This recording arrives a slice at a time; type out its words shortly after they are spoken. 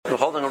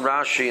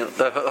Rashi,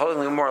 holding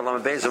the Gemara,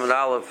 Lamed Bezim and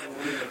Aleph,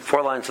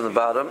 4 lines on the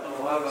bottom.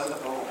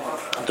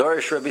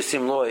 Dorish Rabbi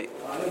Simloi.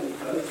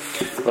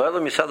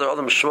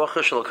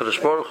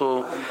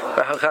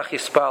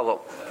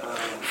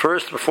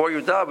 First, before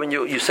you daven,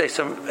 you say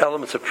some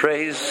elements of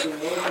praise,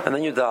 and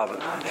then you daven.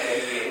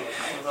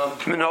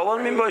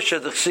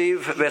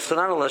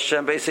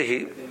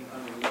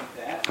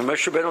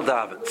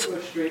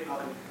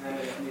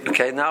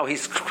 Okay, now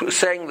he's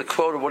saying the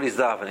quote of what he's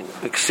davening.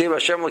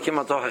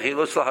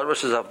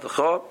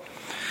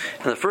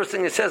 And the first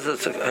thing it says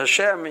is,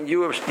 Hashem, and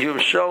you have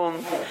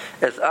shown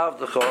as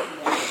Avdecha,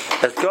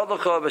 as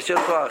Godlecha,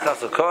 B'Shircha,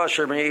 Chasakah,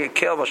 Asher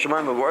Me'Kel,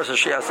 V'Shemayim, V'Vorsa,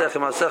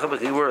 She'asechem, Asechem,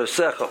 V'Kiwur,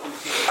 Asechem.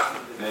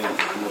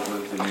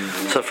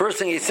 So the first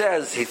thing he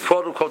says, he's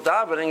quote unquote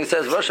davening, he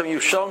says, Hashem,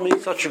 you've shown me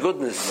such a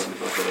goodness,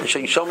 and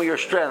you show me your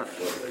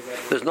strength.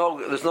 There's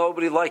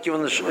nobody like you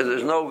in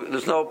there's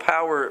no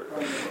power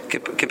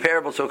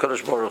comparable to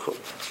HaKadosh Baruch Hu.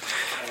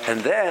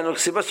 And then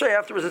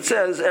afterwards it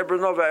says,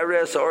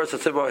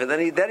 then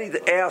he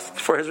asked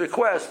for his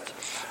request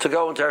to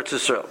go into Eretz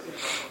Yisrael.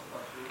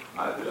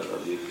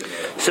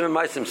 Simon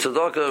Maisim,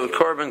 Tzedakah,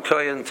 Korban,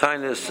 Kohen,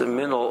 Tainus,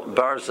 Minel,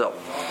 Barzel.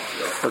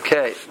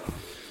 Okay.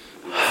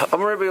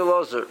 Amar Rabbi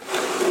Elazar.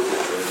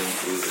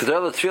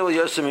 Kedar Tefillah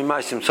Yosem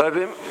Maisim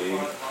Tovim.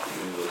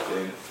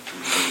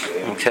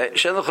 Okay.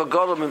 Shenach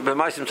Hagadol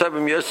B'Maisim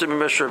Tovim Yosem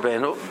Moshe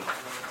Rabbeinu.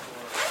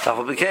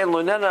 Afal B'kein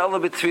Loinena Ela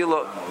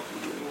B'Tefillah.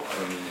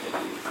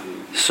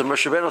 So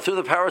Moshe Rabbeinu, through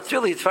the power of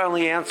Tefillah, he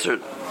finally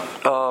answered.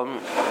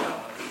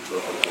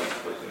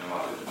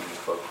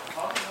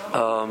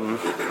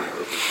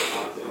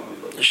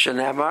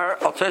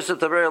 Shenamar Al Tosef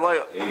Taber Elai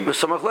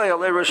B'Samach Lei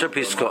Alei Rosh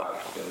Piska.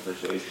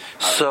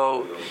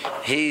 So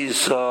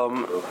he's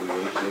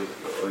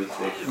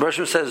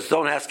Bershom says,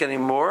 don't ask any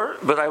more,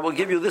 but I will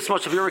give you this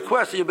much of your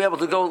request, and you'll be able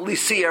to go at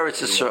least see Eretz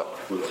Yisrael.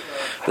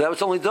 But that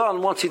was only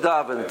done once he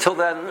davened. Until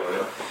then,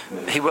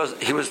 he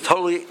was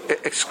totally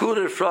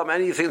excluded from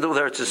anything to do with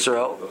Eretz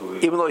Yisrael,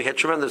 even though he had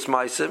tremendous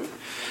maisim.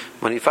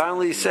 When he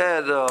finally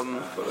said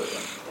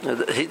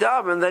he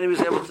davened, then he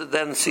was able to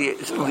then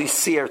at least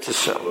see Eretz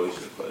Yisrael.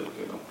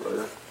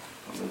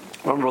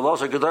 Remember,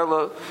 also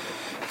Gedolah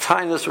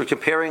Tainus, we're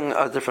comparing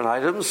different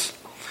items.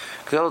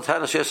 My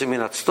time is even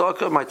though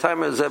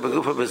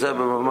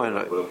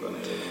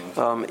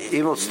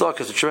stock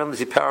is a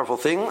tremendously powerful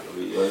thing,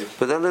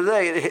 but at the end of the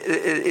day,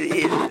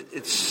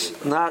 it's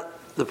not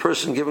the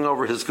person giving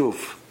over his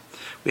goof.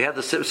 We had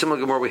the similar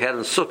Gemara we had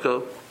in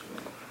Sukkah.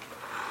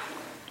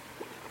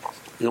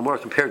 The Gemara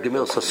compared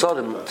Gemil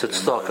Sasadim to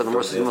stock, and the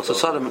Gemara says Gemil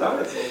Sasadim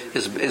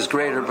is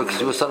greater because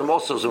Gemil Sasadim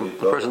also, so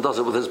the person does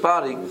it with his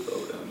body,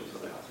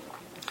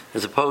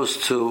 as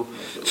opposed to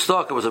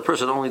stock, it was a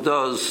person only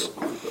does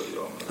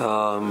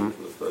with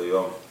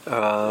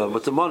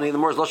the money. The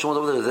Morris Lashon went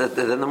over there.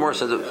 Then the Morris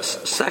said.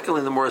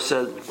 Secondly, the Morris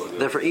said,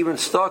 therefore, even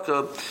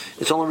staka,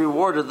 it's only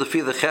rewarded the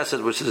fee of the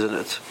chesed which is in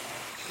it.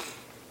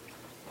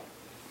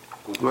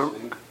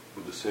 Would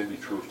the same be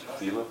true of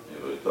tefillah?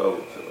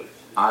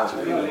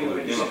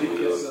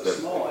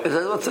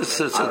 What's it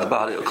says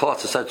about it?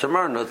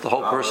 The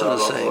whole person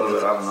is saying it.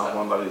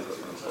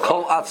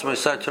 Kol atzma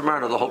side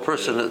tamarna, the whole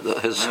person,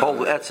 his whole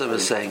etzem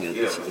is saying it.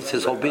 It's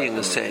his whole being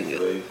is saying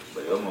it.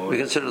 We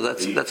consider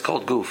that's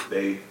called goof.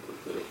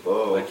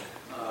 Tefillah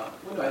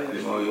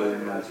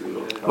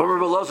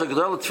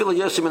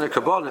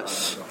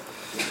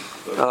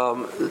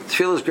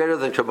is greater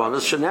than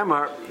karbonis.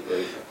 Shenemar,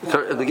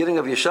 at the beginning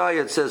of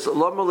Yeshaya, it says,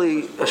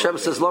 Hashem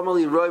says,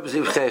 Lomali roib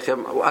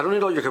zivchechem. I don't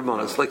need all your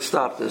karbonis. Like,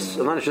 stop this.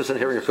 I'm not interested in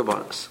hearing your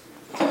karbonis.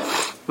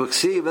 And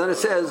then it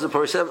says, and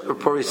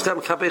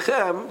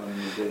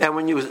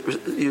when you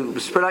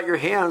spread out your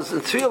hands in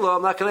tefillah,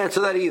 I'm not going to answer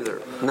that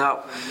either.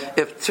 Now,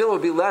 if tefillah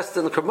would be less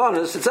than the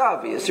karbonos, it's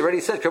obvious. You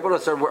already said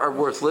karbonos are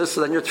worthless,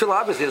 so then your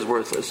tefillah obviously is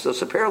worthless. So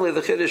apparently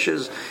the chiddush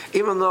is,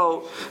 even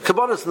though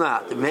karbonos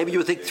not, maybe you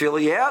would think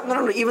tefillah,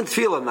 no, even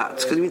tefillah not,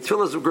 because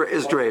tefillah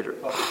is greater.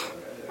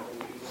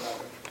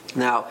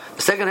 Now,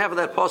 the second half of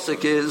that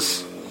pasuk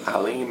is,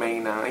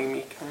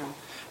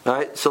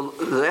 right, so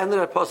the end of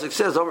that pasuk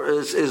says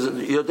is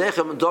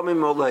Yodechem Domim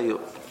Moleyu.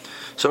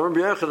 So Rabbi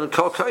Yochanan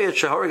Kol Kayet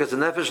Shehorig as a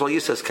Nefesh Lo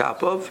Yises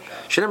Kapov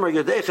Shenemar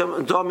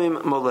Yodechem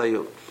Domim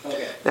Moleyu.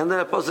 And then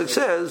that pasuk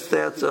says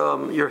that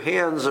your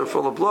hands are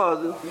full of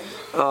blood,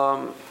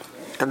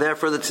 and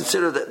therefore it's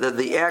considered that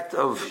the act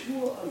of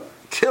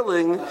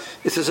killing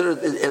is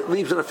considered, it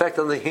leaves an effect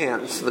on the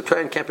hands. So the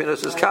Kohen can't be known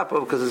as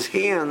Kapov because his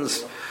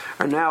hands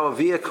are now a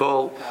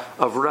vehicle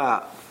of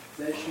Ra.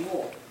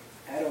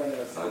 So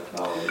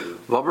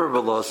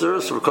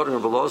we're quoting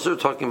Rabbi Elazar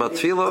talking about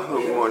tefillah.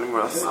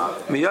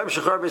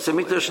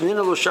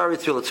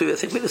 I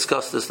think we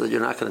discussed this, that you're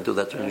not going to do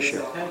that during the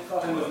shir.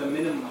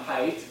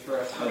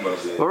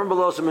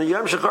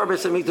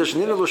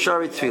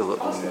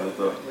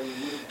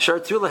 Shar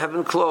tefillah have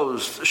been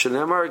closed.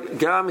 Shenemar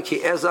gam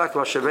ki ezak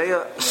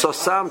vashaveya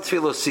sosam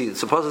tefillah seed.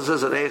 Suppose it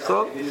says at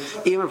Eichel,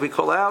 even if we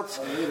call out,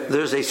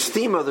 there's a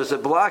stima, there's a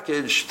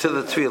blockage to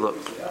the tefillah.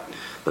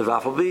 The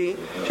Vafalbi,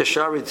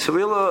 Shari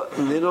Tefillah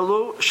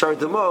Ninalu, Shari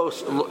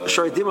Demos,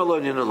 Shari Dima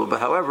Lo Ninalu. But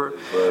however,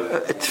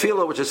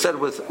 Tefillah, which is said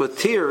with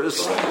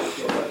tears,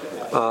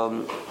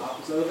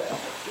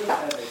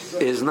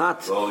 is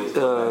not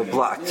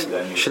blocked.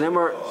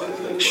 Shneimar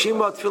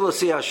Shima Tefillah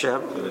Si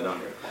Hashem,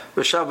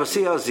 V'Shavah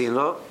Si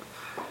Azino,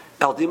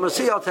 El Dima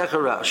Si Al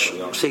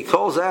Techarash. So he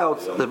calls out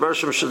the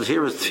Bershom should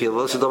hear his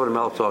tefillah. This is David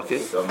Melech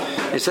talking.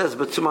 He says,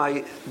 but to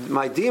my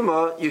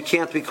Dima, you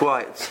can't be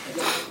quiet.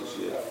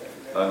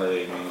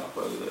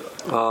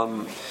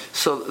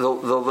 So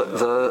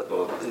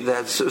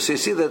you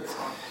see that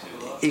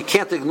you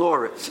can't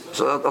ignore it.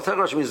 So Al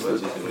Techarash means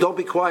don't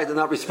be quiet and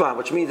not respond,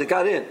 which means it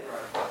got in.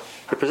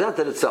 It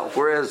presented itself.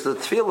 Whereas the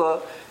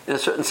tefillah, in a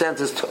certain sense,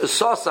 is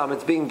sasam,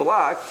 it's being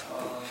blocked.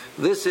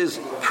 This is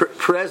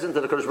present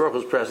in the Kodesh Baruch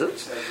Hu's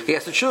presence. He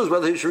has to choose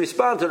whether he should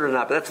respond to it or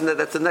not. But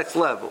that's the next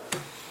level.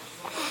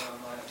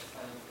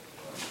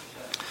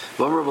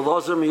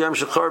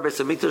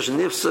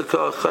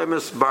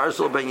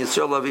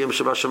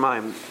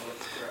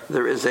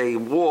 There is a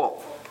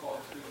wall,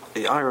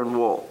 an iron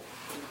wall.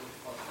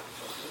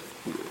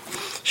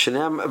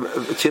 Shenem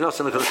tinos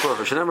in the Kodesh Baruch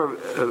Hu. Shenem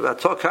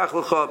atok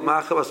hachlecha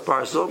machavas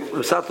barzel.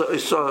 V'sato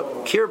isa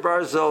kir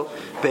barzel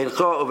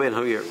beincha uvein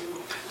hoyer.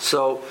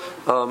 So,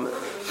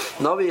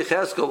 Navi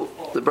Yecheskel,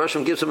 the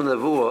Bershom gives him a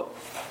nevuah,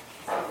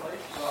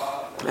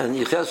 and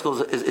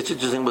Yecheskel, it's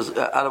interesting, was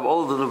out of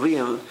all of the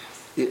Nevi'im,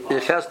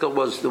 Yecheskel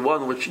was the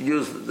one which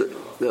used the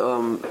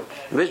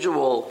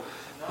visual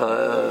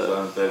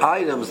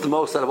items the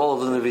most out of all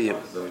of the Nevi'im.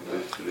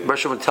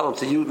 Bershom would tell him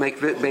to make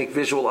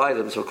visual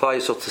items for Klal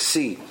Yisrael to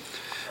see.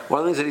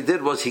 One of the things that he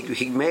did was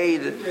he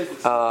made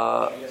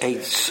a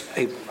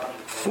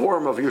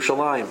form of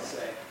Yerushalayim.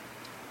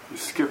 You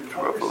skipped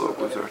Rabbi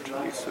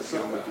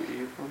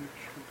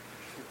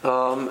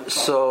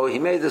so he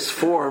made this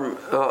form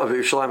of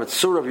Yerushalayim, it's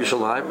Surah of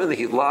Yerushalayim, and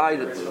he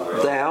lied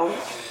down,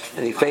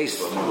 and he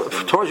faced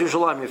towards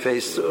Yerushalayim. He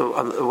faced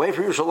away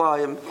from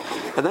Yerushalayim,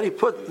 and then he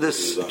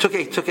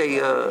took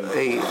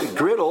a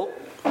griddle,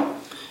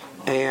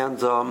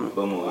 and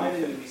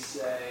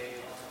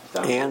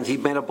he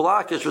made a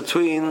blockage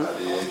between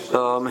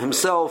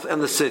himself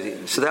and the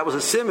city. So that was a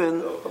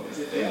siman,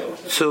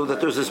 so that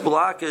there's this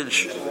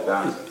blockage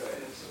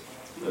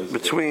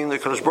between the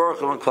Kodesh Baruch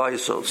Hu and Klal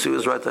Yisrael. See, he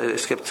was right. I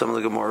skipped some of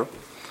the Gemara.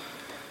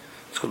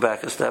 Let's go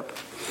back a step.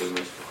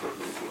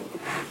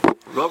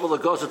 Rabbi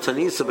Lagosa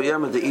Tanisa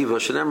b'Yom De'iva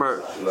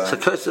Shenemar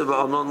Sakosev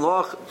Alnon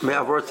Loch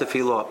Me'avor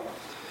Tefillah.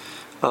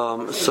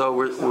 So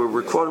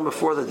we're quoting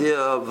before the idea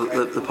of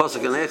the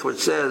pasuk in Ech, which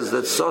says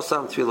that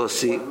Sosam Tefillah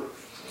Si,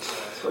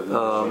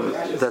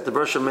 that the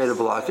Bershom made a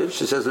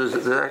blockage. It says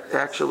there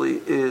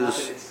actually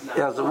is,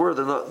 as the word,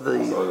 the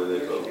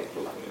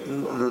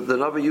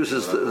Navi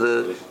uses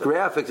the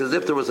graphics as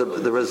if there was a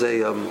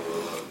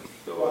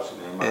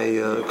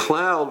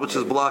cloud which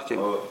is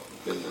blocking.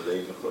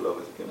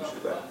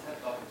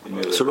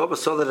 So Rabbi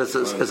saw that as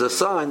a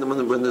sign that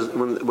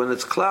when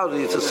it's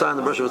cloudy, it's a sign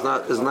the Bershom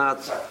is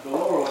not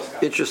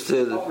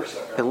interested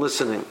in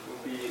listening.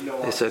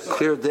 It's a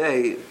clear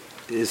day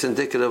is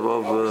indicative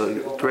of a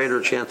greater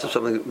chance of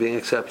something being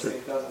accepted.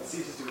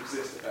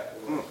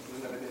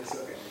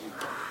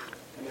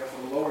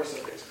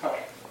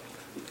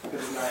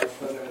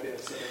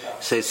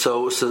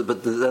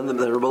 But then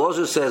the Rebbe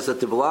Lozer says that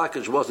the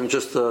blockage wasn't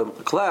just a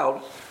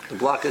cloud. The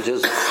blockage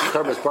is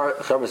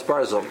Chavis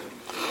Barzil.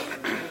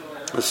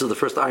 This is the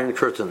first Iron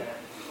Curtain.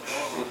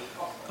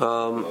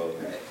 Fine,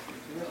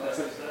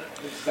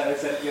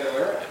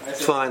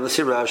 let's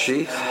see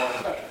Rashi.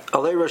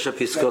 Alei Rosh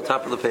Hapisko,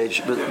 top of the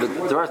page. But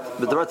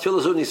the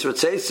Tefillah Zuni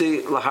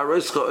Sirtzeisi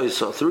Laharoischa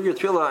Oiso. Through your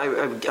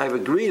Tefillah, I've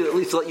agreed at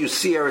least to let you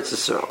see Eretz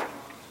Yisrael.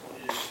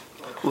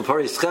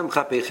 L'parischem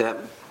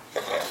chapechem.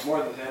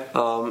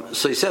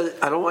 So he said,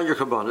 I don't want your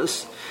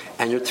kabbanis,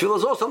 and your Tefillah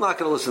is also I'm not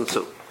going to listen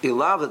to.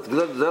 Ilav that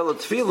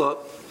Tefillah,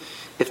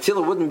 if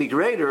Tefillah wouldn't be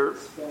greater,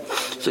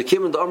 so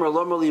Kim and Amar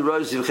Lomali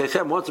Rosh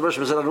Zivchechem. Once the Rosh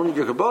said, I don't need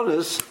your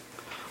kabbanis.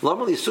 Why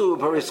do you have to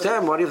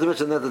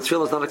mention that the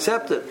tefillah is not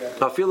accepted?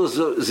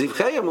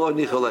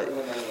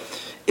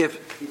 If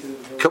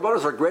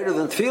kabbalas are greater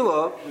than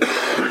tefillah,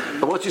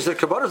 and once you said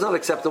kabbalah is not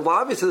acceptable,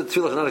 obviously the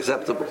tefillah is not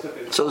acceptable.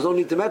 So there's no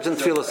need to mention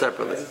tefillah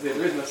separately.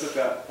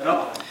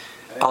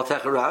 Al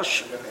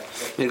Techarash,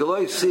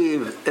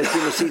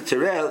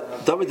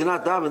 David did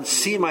not daven,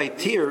 see my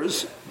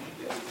tears.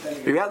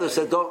 He rather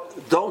said,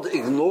 don't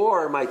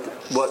ignore my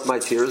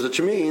tears,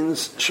 which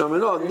means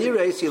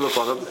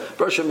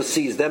Bershom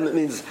sees them. It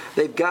means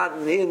they've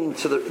gotten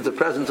into the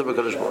presence of a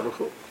Kodesh Baruch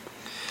Hu.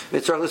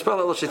 And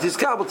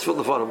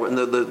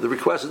the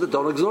request is that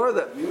don't ignore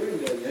them.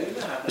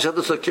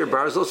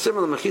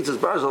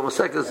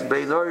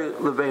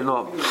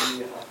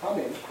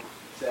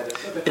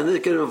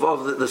 Indicative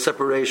of the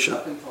separation.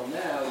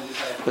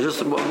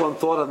 Just one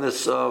thought on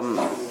this.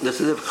 This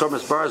is if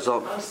Chavis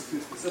Barzil.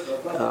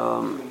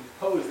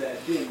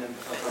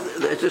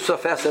 It's just a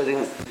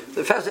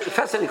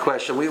fascinating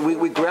question.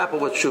 We grapple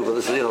with tshuva.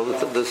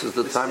 This is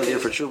the time of the year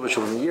for tshuva.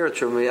 Shuvah year,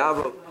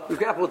 tshuva. We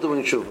grapple with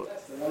doing tshuva.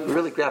 We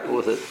really grapple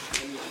with it.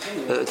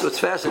 What's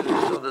fascinating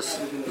is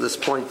this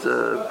point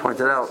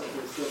pointed out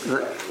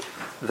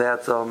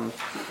that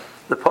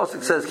the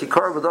pasuk says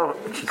kikarav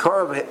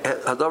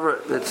hadavar.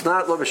 It's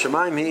not lo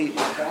b'shemaim he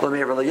lo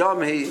me'er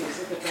l'yam he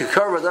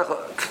kikarav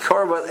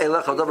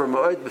elecha hadavar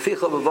ma'od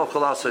b'ficha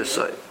b'vochal aser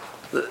soy.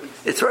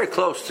 It's very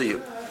close to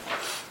you.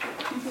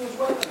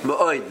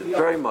 Ma'od,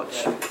 very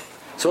much.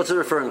 So what's it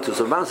referring to?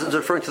 So Ramban is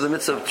referring to the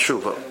mitzvah of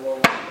tshuva.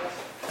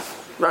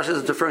 Rashi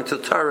is referring to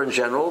the Torah in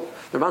general.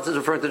 The Ramban is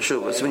referring to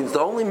tshuva. So it means the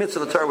only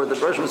mitzvah of the Torah where the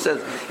Brachos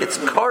says it's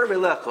kar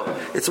v'lecha.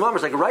 It's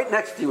mamash like right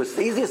next to you. It's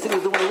the easiest thing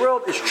to do in the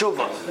world is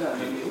tshuva.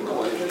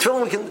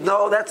 Tefillah we can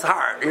that's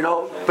hard,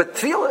 But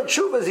tefillah and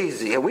tshuva is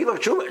easy, and we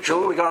look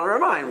tshuva we got on our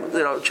mind.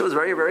 Tshuva is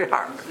very very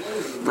hard.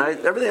 Right?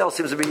 Everything else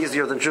seems to be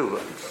easier than tshuva.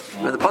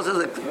 And the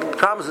pasuk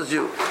promises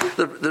you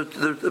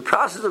the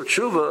process of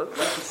tshuva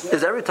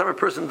is every time a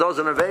person does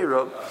an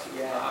aveira,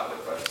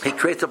 he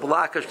creates a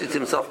blockage to see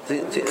himself in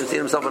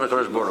a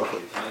Kodesh Baruch Hu.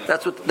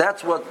 That's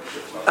what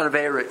an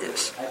aveira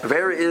is.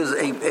 Aveira is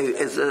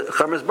a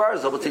chametz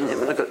barzal between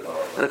him and a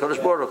Kodesh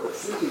Baruch Hu.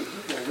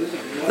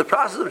 The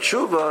process of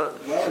tshuva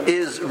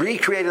is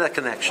recreating that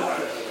connection.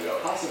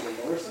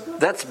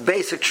 That's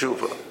basic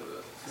tshuva.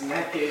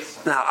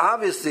 Now,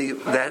 obviously,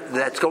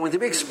 that's going to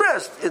be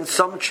expressed in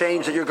some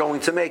change that you're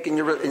going to make in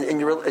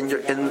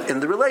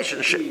the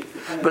relationship.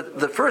 But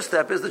the first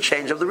step is the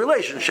change of the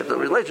relationship. The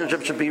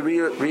relationship should be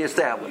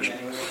reestablished.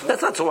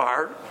 That's not so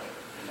hard.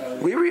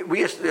 We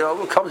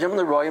come from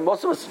the roy, and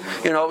most of us,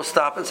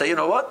 stop and say, you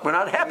know what, we're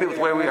not happy with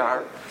where we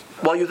are.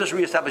 Well, you just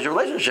reestablish your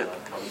relationship.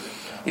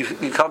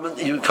 You come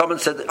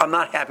and said, I'm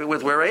not happy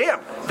with where I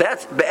am.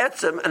 That's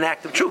an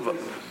act of tshuva.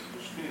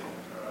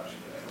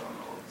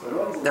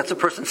 That's a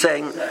person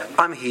saying,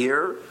 I'm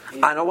here,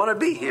 I don't want to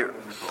be here.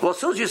 Well, as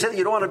soon as you say that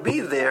you don't want to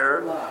be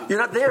there, you're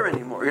not there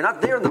anymore. You're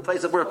not there in the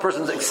place where a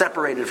person's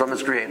separated from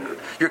his creator.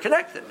 You're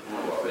connected.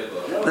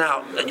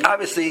 Now,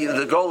 obviously,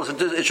 the goal is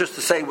just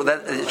to say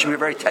that it should be a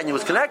very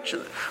tenuous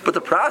connection. But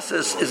the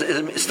process is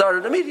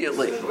started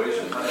immediately.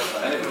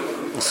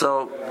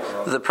 So,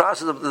 the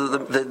process of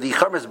the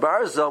chametz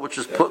barzal, which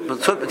was put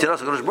between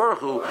us and Kodesh Baruch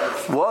Hu,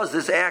 was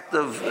this act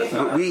of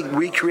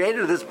we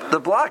created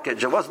the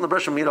blockage. It wasn't the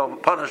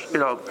Brachos punished.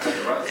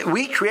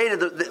 We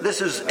created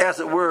this is, as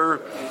it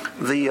were,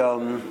 the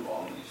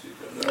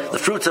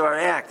fruits of our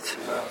act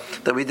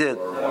that we did.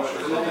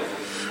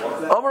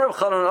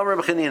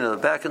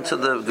 Back into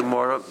the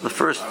Gemara, the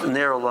first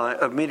narrow line,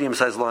 a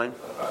medium-sized line.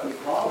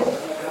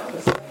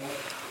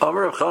 If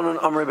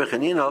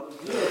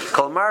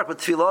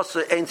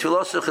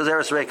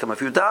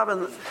you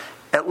daven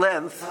at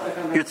length,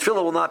 your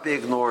tefillah will not be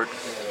ignored.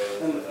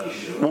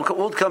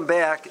 We'll come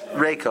back,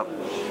 Reikam.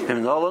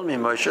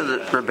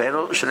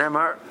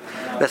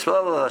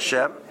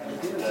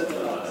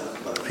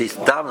 He's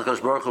davening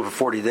Kodesh Baruch Hu for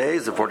 40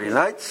 days and 40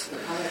 nights. And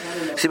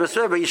the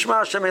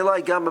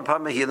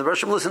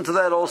Roshim listen to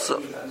that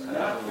also.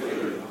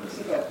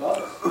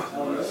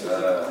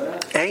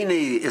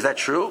 Is that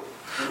true?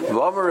 A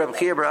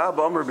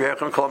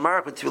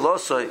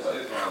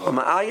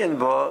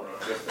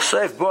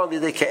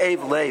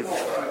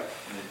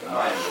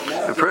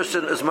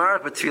person is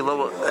marked with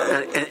tefillah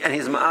and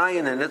he's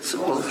ma'ayin in it.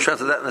 We'll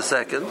translate that in a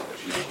second.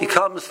 He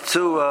comes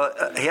to,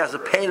 he has a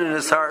pain in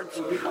his heart,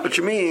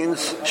 which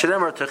means a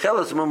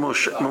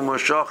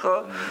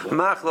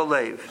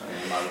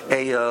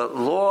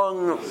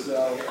long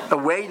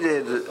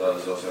awaited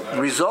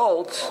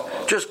result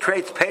just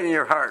creates pain in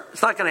your heart.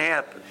 It's not going to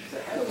happen.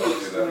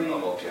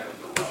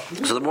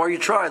 So the more you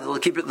try, they'll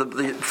keep it.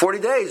 The 40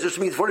 days just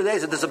means 40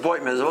 days of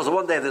disappointment. It was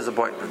one day of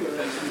disappointment.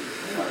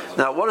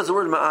 Now, what is the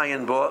word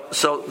ma'ayin bo?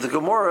 So the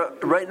Gemara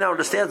right now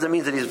understands it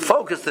means that he's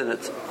focused in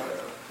it. So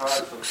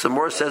the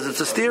Gemara says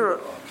it's a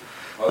stira.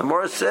 The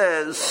Gemara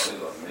says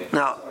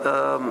now.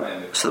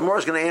 So the Gemara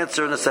is going to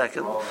answer in a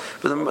second.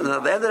 But the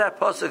end of that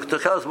pasuk, the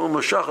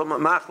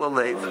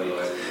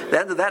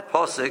end of that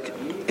pasuk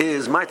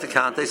is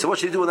ma'atakante. So what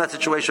should he do in that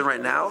situation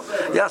right now?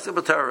 Yasib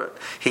b'Torah.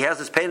 He has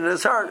this pain in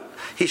his heart.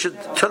 He should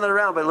turn it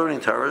around by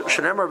learning Torah.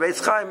 Shenemar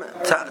Beis Chaim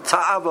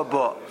ta'ava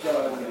bo.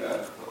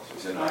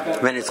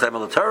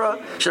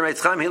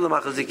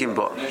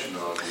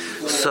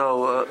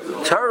 So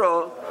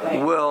Torah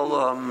will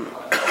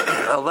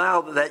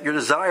allow that your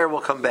desire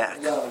will come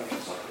back.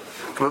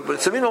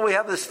 But so meanwhile we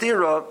have the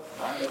stira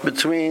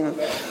between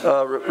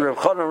Rav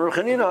Chana and Rav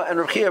Chanina and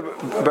Rav Chia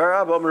bar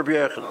Abba and Rav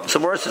Yochanan. So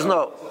Morris says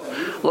no.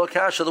 Look,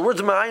 Hasha, the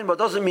words of Ma'ayin Ba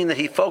doesn't mean that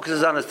he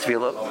focuses on his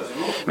tefillah.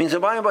 It means that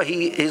Ma'ayin Ba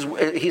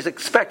he's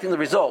expecting the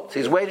results.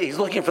 He's waiting. He's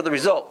looking for the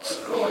results.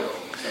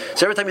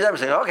 So every time he's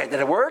saying, okay,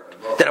 did it work?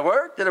 Did it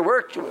work? Did it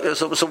work?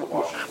 So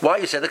why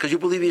you say that? Because you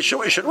believe it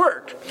should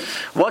work.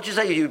 Once you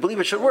say you believe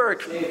it should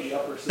work,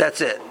 that's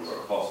it.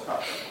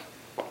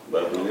 See,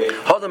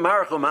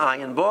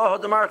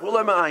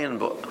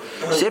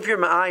 if you're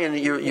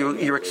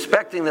ma'ayin, you're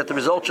expecting that the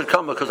result should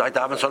come because I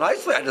daven so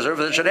nicely, I deserve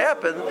that it should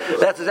happen.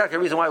 That's exactly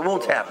the reason why it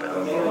won't happen.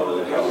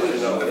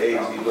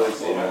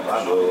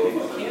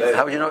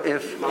 How would you know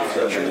if?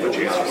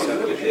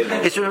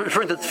 It's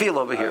referring to tefillah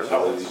over here.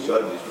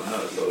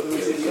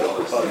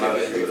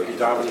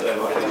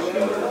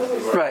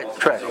 Right,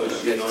 correct.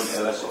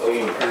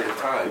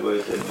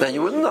 Then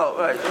you wouldn't know,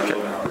 right? Okay.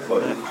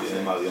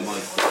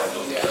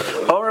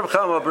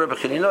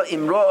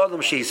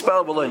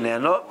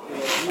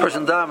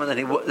 Person davened and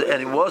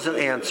he wasn't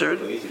answered.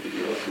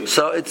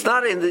 So it's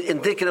not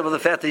indicative of the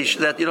fact that he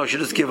should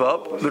just give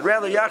up, but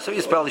rather Yachsav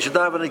Yispal, he should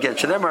daven again.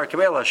 Shemar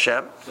Kabel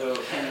Hashem,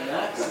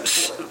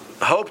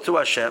 hope to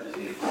Hashem.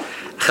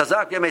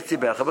 Chazak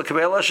Yametzibecha, but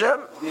Kabel Hashem,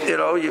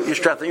 you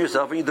strengthen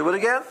yourself and you do it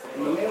again.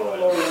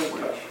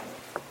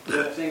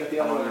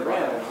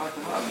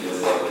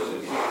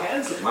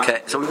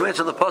 Okay, so we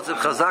mentioned the pasuk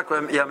Chazak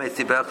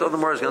Yametzibecha. The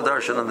more is going to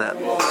darshan on that.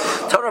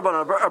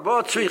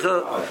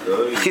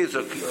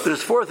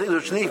 There's four things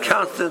which need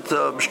constant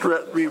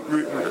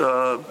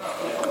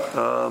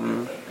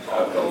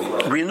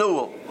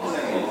renewal.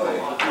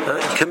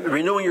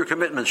 Renewing your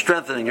commitment,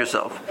 strengthening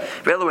yourself.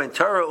 Derech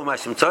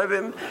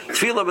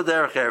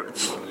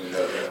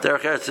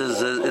Eretz is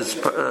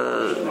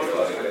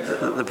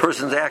the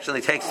person's action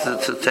he takes to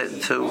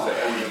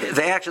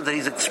the actions that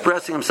he's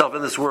expressing himself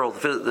in this world,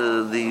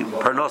 the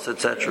parnos,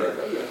 etc.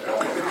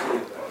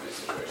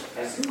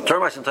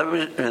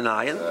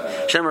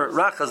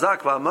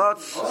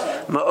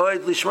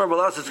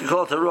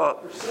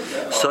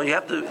 So you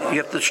have to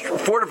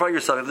fortify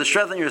yourself. You have to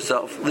strengthen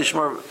yourself. So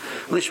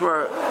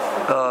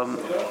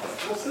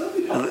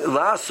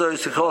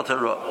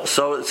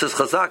it says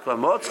chazak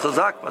v'motz,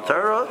 chazak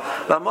v'torah,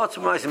 v'motz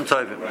v'maisim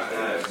tovim.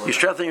 You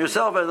strengthen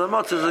yourself, and the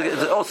motz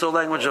is also a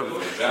language of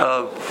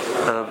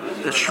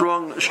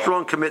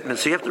strong commitment.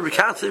 So you have to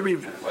constantly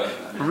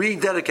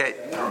rededicate.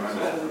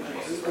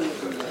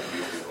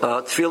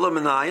 Tefillah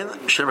Menayin,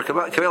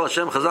 Kabel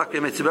Hashem, Chazak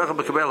B'Yametzibecha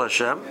B'Kabel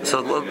Hashem.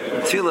 So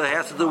Tefillah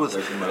has to do with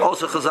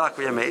also Chazak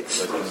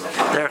B'Yametz.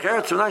 Derech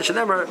Eretz Menayin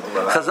Shenemer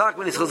Chazak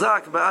B'Nis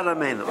Chazak B'Ad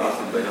Ameinu.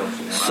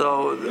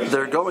 So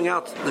they're going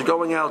out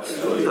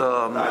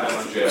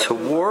to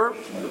war,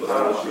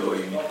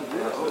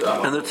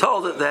 and they're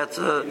told that they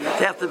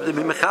have to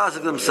be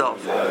mechazik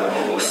themselves.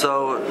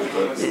 So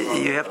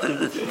you have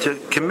to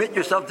commit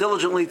yourself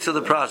diligently to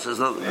the process.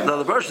 Now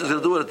the person is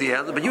going to do it at the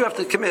end, but you have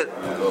to commit.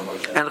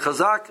 And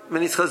Chazak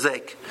means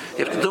chazek.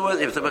 You have to do it.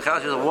 You have to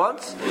mechaz yourself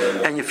once,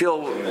 and you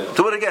feel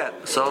do it again.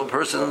 So a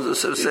person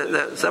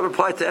that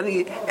apply to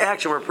any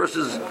action where a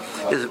person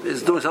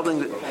is doing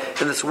something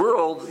in this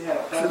world,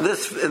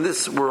 in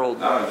this world,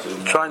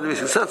 trying to be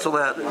successful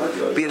at,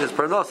 be it as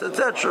parnos,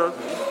 etc.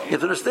 You have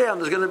to understand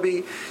you're going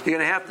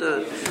to have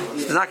to.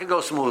 It's not going to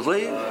go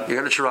smoothly. You're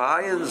going to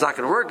try, and it's not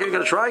going to work. You're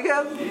going to try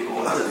again.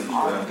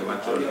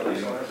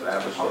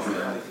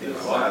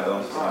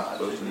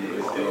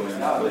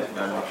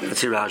 Let's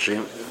see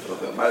Rashi.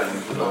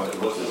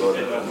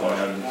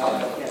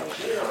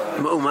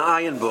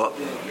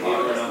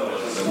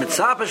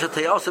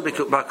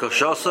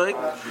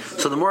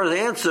 So the more the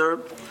answer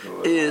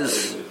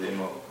is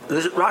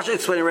Rashi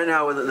explaining right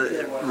now.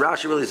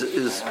 Rashi really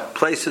is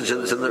placed in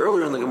the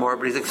earlier in the Gemara,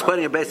 but he's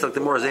explaining it based on the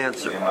Gemara's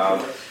answer.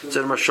 It's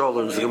in Mashal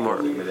in the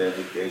Gemara.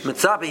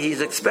 Mitzapi,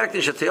 he's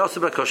expecting because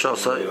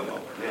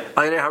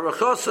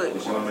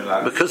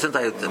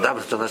that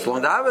was less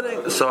long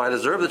davening, so I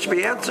deserve that it should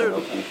be answered.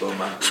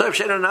 So if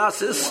Shena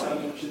Nasis,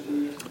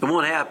 it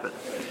won't happen.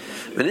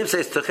 When it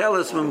says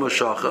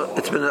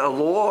it's been a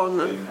long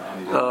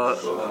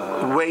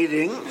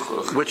waiting,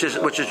 which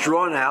is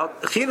drawn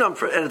out,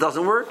 and it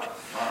doesn't work.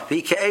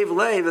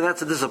 And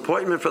that's a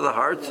disappointment for the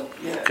heart.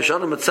 It's a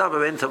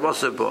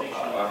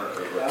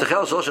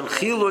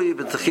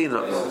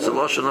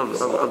lotion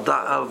of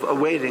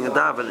awaiting and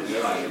davening.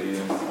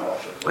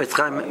 It's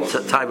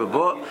type of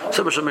book.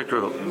 So much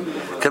mikru.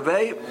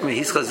 Kavei,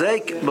 he's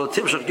chazek.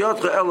 Motim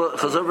shachiyot el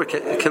chazover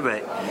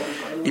kavei.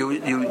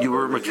 You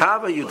were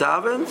makava, you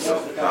davened,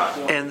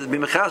 and be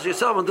mechaz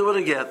yourself and do it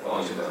again.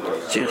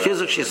 So you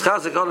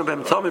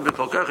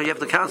have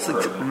to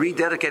constantly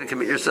rededicate and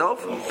commit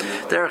yourself.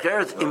 If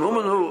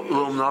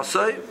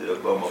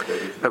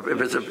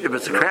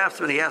it's a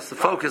craftsman, he has to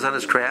focus on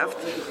his craft,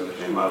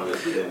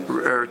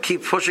 or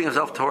keep pushing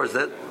himself towards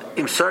it.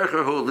 A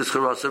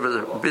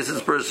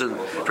business person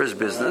for his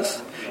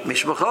business.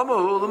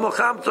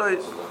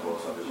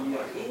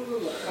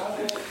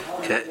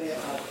 Okay.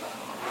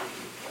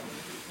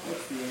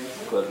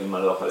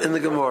 In the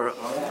Gemara,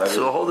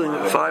 so holding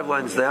 5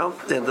 lines down,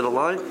 the end of the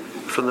line,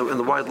 in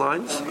the wide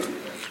lines.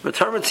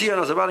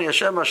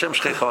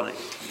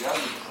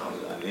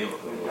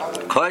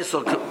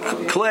 Klaisel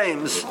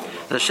claims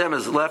that Hashem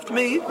has left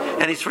me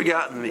and He's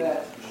forgotten me.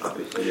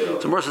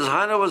 So Mor says,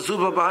 "Hana was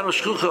Zuba Bahana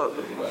Shchucha,"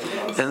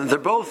 and they're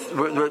both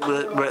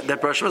that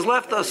Hashem has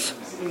left us.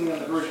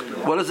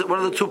 What is it? What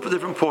are the 2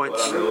 different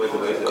points?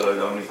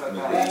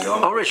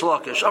 Amrish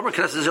Lakish, Amr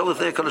Knesset Zelif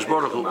Kadosh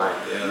Baruch Hu.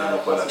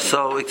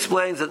 So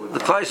explains that the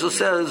Klaisel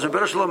says,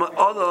 "Rebbeinu Shalom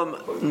Adam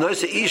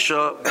Noise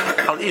Isha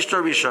Al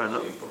Ishtar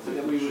Rishona."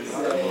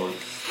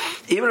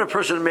 Even a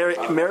person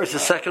marries a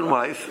second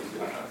wife.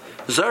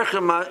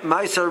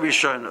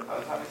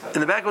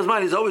 In the back of his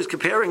mind, he's always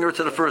comparing her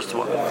to the first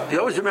one. He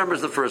always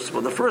remembers the first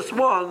one. The first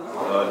one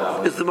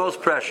is the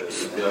most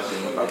precious.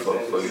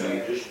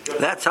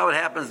 That's how it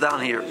happens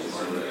down here.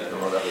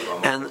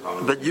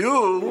 But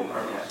you,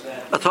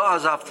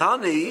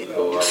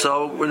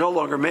 so we're no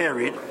longer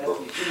married.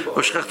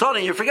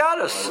 You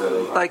forgot us.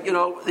 Like, you're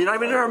not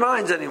even in our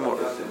minds anymore.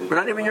 We're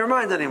not even in your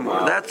mind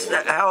anymore. That's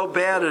how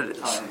bad it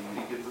is.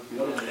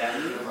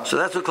 So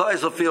that's what Klal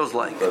Yisrael feels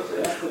like. The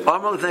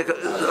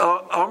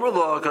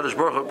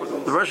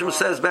Rosh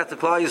says back to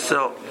Klal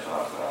Yisrael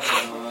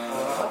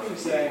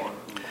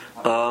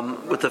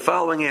with the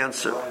following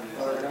answer: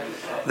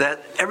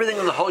 that everything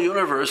in the whole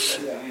universe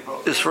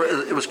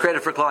it was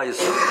created for Klal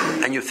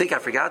Yisrael, and you think I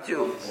forgot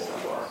you?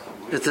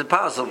 It's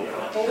impossible.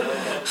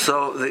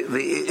 So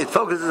it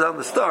focuses on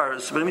the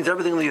stars, but it means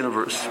everything in the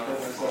universe.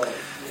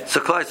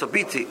 So Klal Yisrael,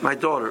 Biti, my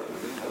daughter.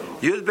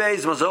 Yud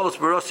Beis Mazolos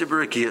Barosi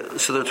Berikia.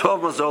 So there are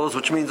 12 Mazolos,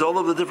 which means all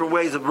of the different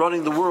ways of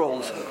running the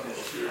world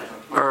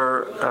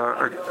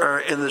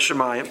are in the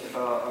Shemayim.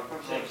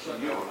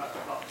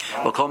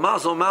 We'll call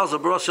Mazal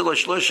Barosi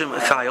Shloshim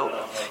Chayil.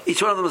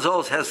 Each one of the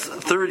Mazolos has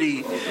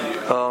 30,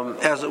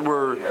 as it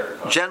were,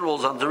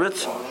 generals under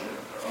it.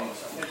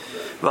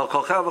 Well,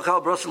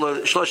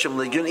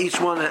 each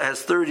one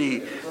has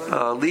 30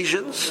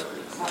 legions.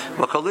 And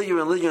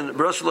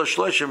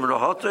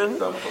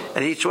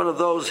each one of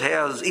those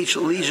each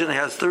legion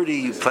has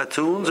 30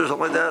 platoons or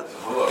something like that.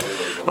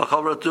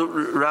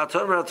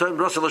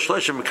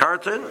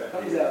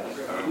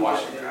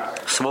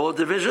 Smaller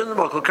division. And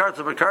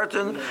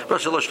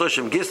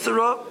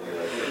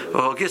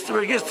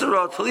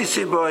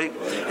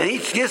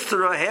each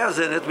Gistera has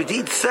in it, with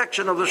each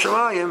section of the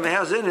Shemayim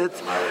has in it,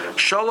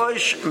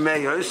 Shalosh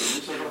Meyos,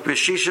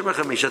 V'Shisha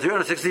Mechamisha,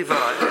 365,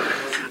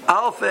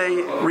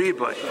 Alfei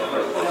Riboy.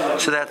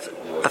 So that's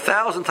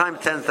 1,000 times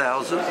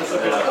 10,000.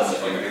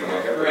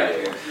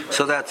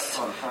 So that's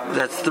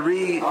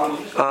three.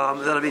 It's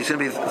going to be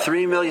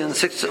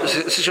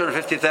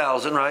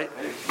 3,650,000, right?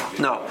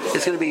 No,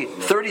 it's going to be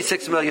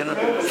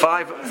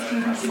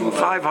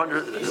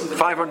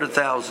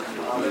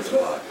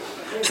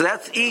 36,500,000. So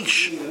that's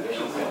each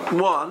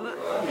one,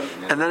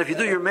 and then if you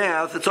do your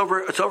math, it's over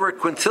a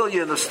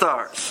quintillion of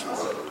stars.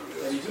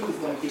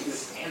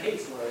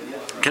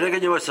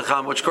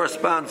 Which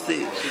corresponds to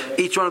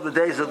each one of the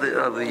days of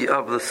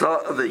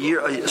the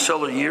year,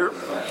 solar year.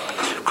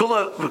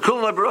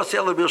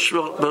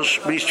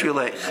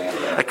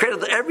 I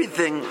created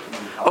everything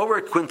over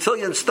a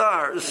quintillion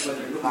stars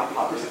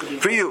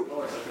for you.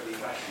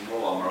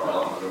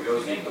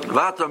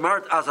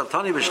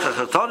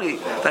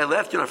 I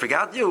left you and I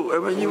forgot you. I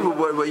mean, you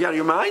out of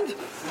your mind?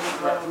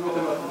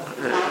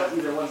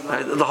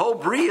 The whole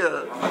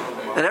Bria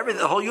and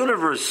everything, the whole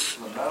universe.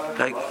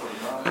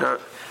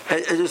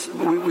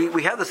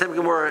 We have the same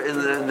Gemara in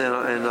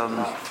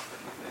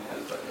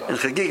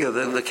Chagiga,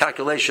 the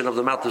calculation of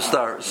the amount of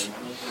stars.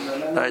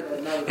 Right?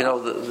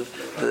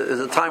 There's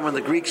a time when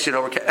the Greeks,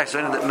 were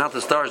estimating the amount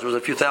of stars was a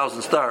few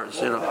thousand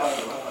stars. And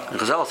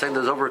Chazal is saying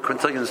there's over a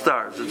quintillion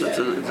stars.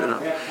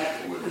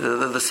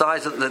 The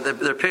size of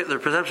their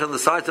perception of the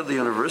size of the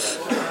universe.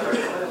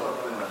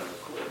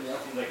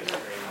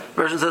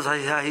 Version says,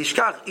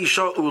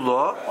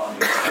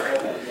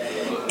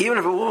 even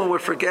if a woman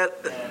would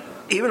forget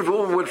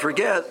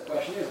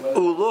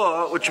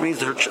Ulah, which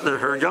means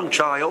her young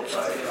child.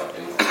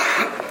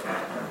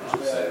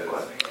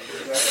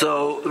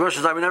 So the verse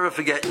says, I will never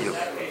forget you.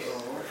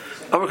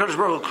 But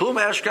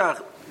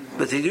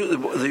they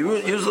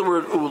use the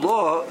word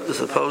Ulah as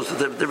opposed to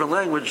the different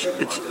language.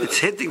 It's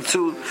hinting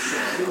to,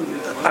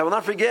 I will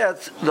not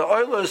forget the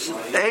oilers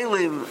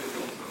Elim,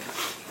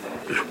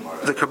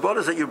 the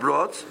karbonas that you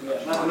brought,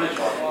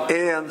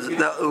 and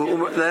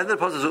the end of the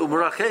post is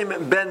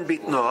Umrachem ben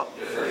Bitno,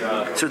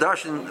 so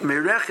Darshan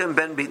Mirechem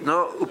ben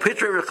Bitno,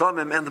 Upitri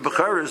Rechamim, and the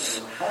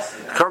Becharis,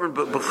 carbon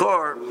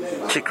Bechor,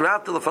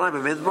 Shikrat the Lefanai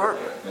B'Midbar.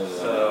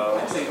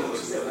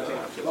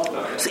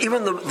 So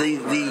even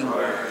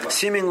the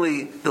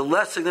seemingly the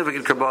less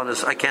significant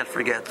karbonas, I can't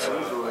forget.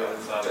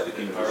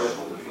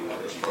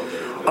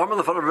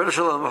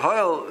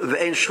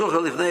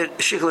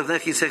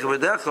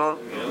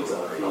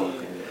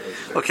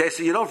 Okay,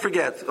 so you don't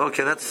forget.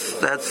 Okay, that's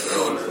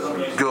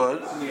good.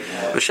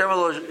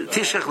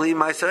 Tishach li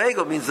Ma'aser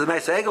Egel means the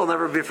Ma'aser Egel will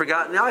never be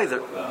forgotten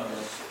either.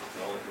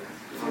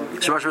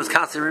 Shemash was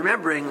constantly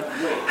remembering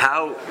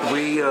how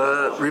we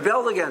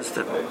rebelled against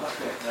him.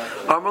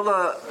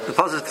 Armala, the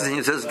passage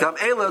continues, says, Gam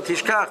Ela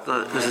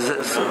Tishkachta,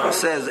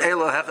 says,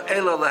 Ela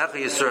Lehecha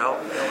Yisrael.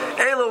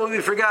 Ela will be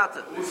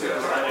forgotten.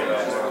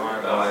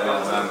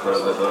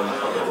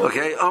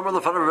 Okay,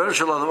 Armala Fana Rebbe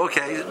Shalom,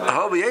 okay, you'll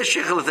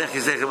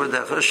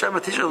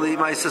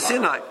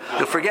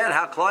forget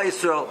how Klal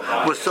Yisrael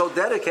was so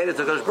dedicated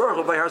to Kadosh Baruch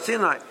Hu by Har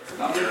Sinai.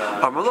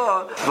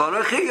 Armala,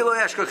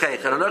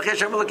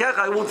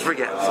 I won't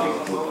forget.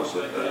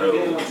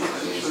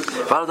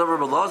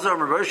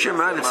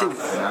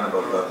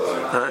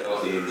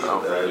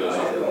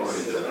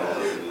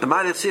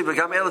 Might see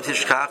v'gam ela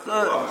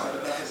tishkachna.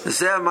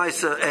 Zeh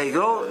ma'isa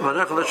egel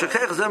v'nechol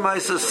l'shakech zeh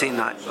ma'isa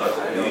Sinai.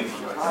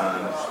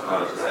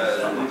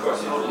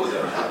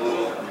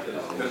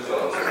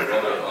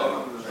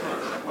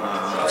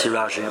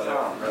 Rashi.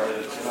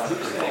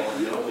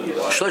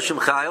 Shloshim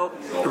Chayil,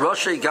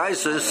 Roshei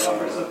Geisus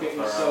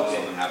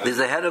is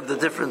the head of the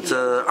different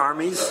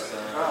armies.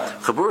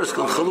 Chaburas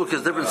called Chaluk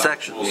is different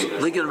sections.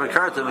 Ligan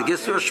Mekarta,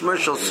 Megisra,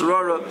 Shmershal,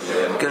 Sorora,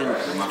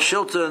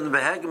 Shilton,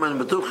 Behegman,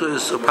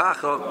 Meduchas,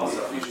 Upacha.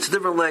 It's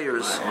different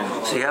layers.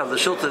 So you have the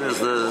Shilton is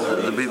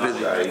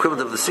the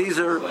equivalent of the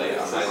Caesar,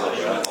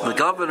 the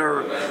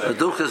governor, the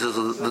Duchas is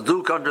the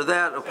Duke under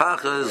that,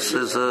 Upacha is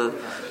a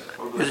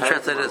you should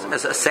translate it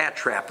as a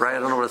satrap, right? I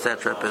don't know what a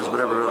satrap is,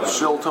 whatever.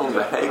 Shilton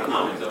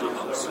Behegman.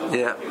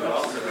 Yeah.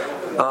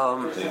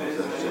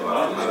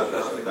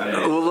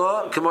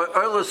 Ula, Kamoy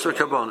Erlus or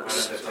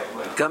Carbonis.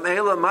 Gam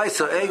Ela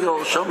Maisa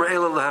Egel, Shomer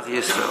Ela Lahach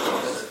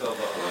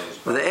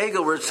Yisrael. With the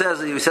Egel, where it says,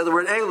 you said the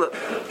word Ela,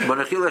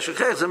 Bonachil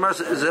Hashakeh,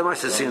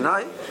 Zemaisa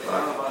Sinai,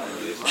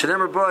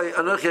 Shenemer Boy,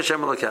 Anoch Yashem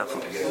Alakaf.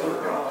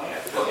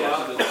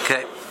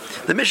 Okay.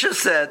 The Mishnah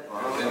said,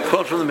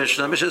 quote from the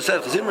Mishnah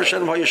said,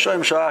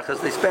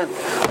 they spent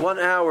 1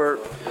 hour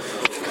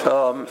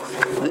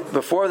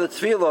before the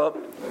tefillah,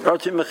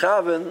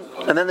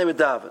 and then they would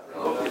daven.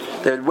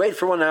 They would wait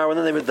for 1 hour and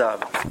then they would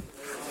daven.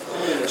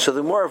 So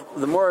the more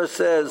it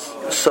says,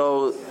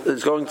 so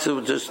it's going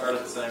to just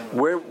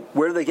where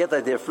do they get the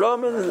idea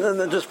from, and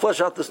then just flesh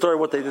out the story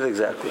what they did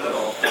exactly.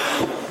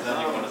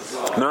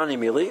 Menani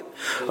Mili,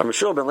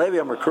 Amrishul ben Levi,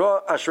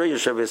 Amrikra, Ashrei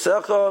Yeshev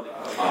Yisecha.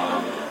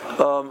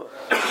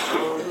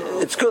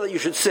 It's good that you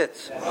should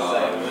sit.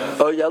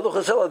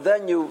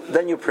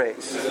 Then you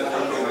praise.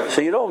 So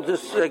you don't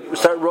just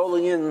start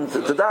rolling in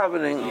to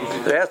davening.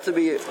 There has to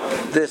be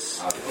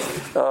this.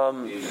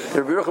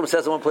 Rabbi Yerucham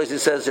says in one place, he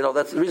says,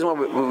 that's the reason why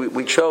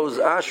we chose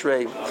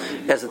Ashrei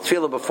as a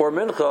tefillah before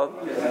Mincha,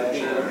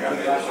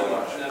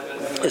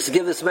 is to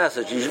give this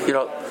message.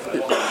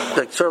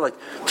 Sort of like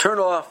turn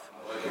off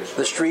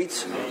the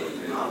streets,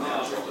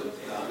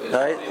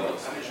 right?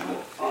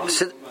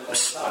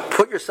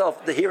 Put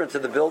yourself here into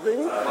the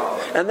building,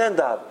 and then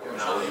daven.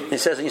 He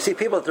says, and you see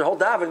people that their whole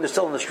davening, they're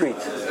still in the street.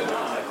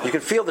 You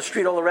can feel the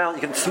street all around.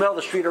 You can smell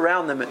the street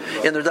around them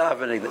in their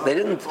davening. They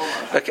didn't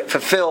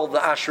fulfill the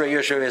Ashrei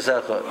Yeshev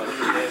Yisecha.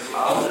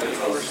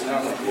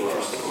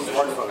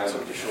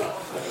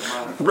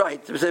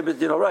 Right,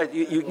 right.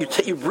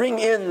 You bring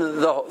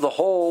in the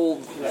whole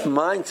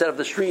mindset of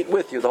the street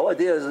with you. The whole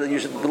idea is that you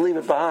should leave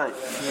it behind.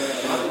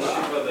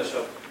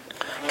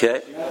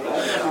 Okay. The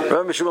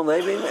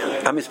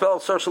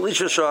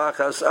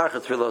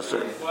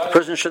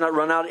person should not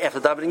run out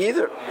after davening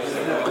either.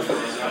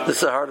 This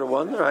is a harder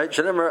one, right?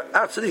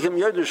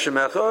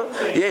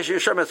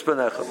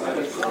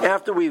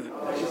 After we've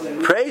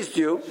praised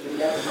you,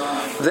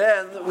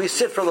 then we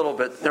sit for a little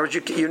bit. In other words,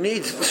 you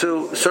need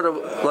to sort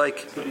of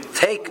like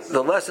take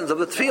the lessons of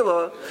the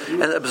tefillah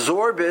and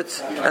absorb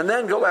it, and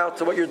then go out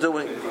to what you're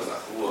doing.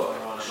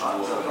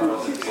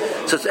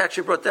 So it's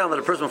actually brought down that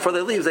a person before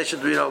they leave, they should,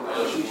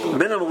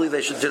 minimally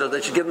they should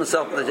give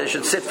themselves, they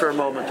should sit for a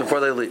moment before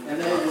they leave.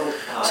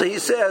 So he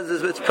says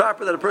it's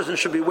proper that a person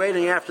should be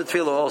waiting after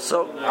tefillah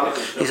also.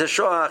 He says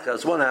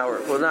shoachas, 1 hour.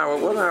 1 hour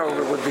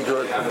would be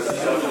good.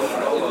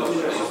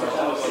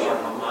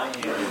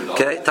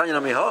 Okay, Tanya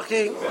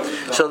Namihachi.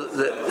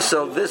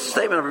 So this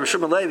statement of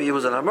Rishon Levi, he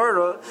was an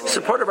Amurah,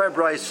 supported by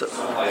Brisa.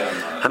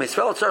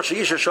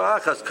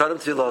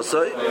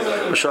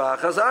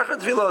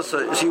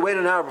 So you wait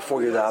an hour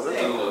before you daven.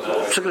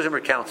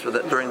 Shikha counts for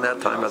that during that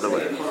time, by the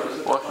way.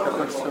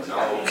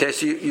 Okay,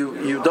 so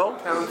you don't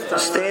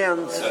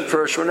stand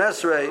for a Shemona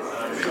Esrei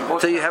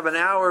until you have an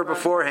hour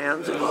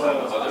beforehand,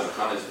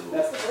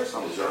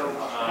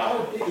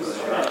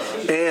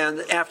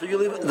 and after you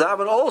leave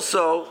daven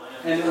also.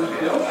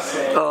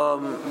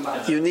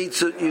 You need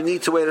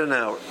to wait an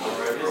hour.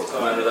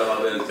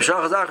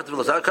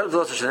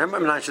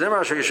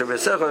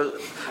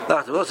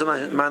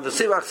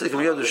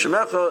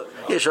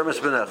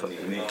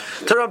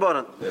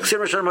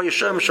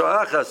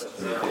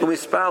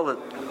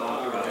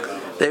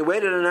 They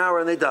waited an hour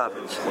and they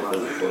davened.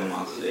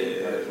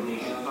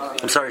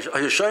 I'm sorry.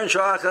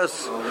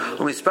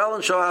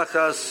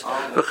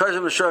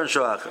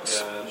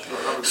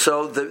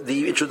 So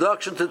the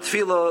introduction to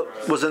tefillah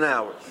was an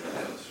hour,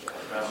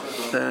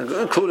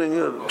 including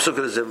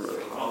Sukkot Zimra.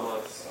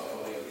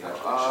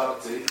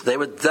 They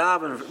would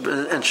daven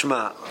and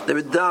Shema. They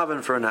would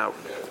daven for an hour.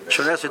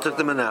 Shemona Esrei took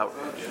them an hour.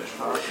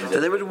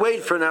 Then they would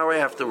wait for an hour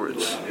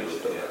afterwards.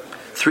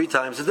 3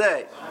 times a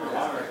day.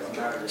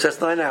 So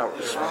that's 9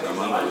 hours.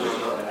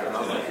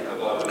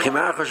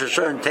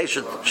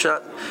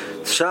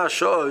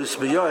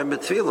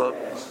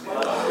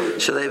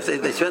 So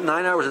they spent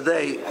 9 hours a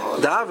day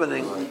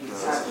davening.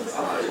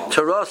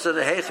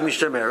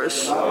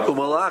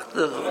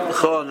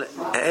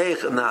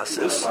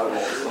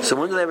 So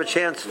when do they have a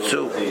chance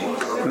to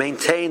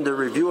maintain the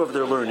review of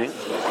their learning?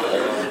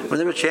 When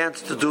they have a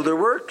chance to do their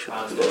work?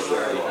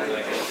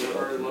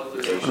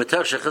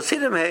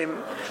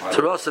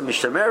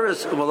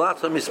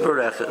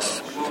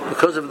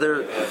 Because of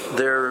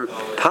their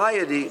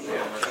piety,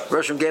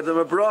 Roshim gave them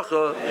a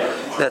bracha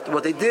that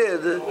what they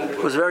did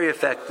was very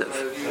effective.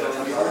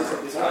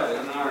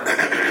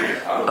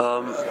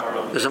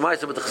 There's a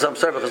ma'aseh with the Chasam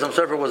Sofer. Chasam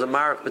Sofer was a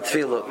marach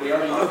b'tefillah,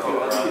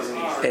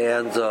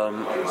 and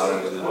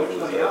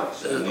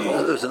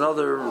there's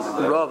another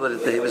rav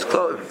that he was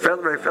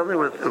very friendly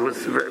with. It was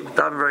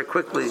davening very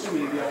quickly,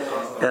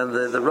 and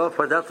the rav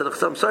pointed out to the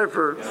Chasam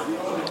Sofer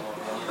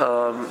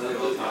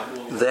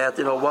that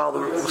while the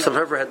Chasam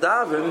Sofer had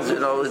davened,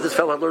 this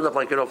fellow had learned up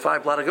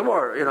 5 blot of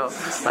Gemara, he davened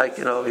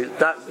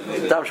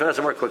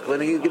Shemasa more quickly,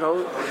 and he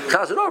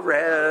chaz it over,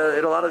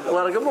 a lot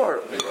of Gemara.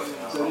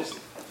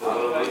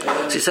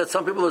 So he said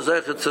some people are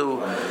zeicher to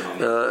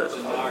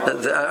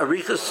the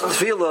arichas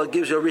tefillah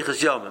gives you arichas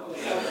yomim,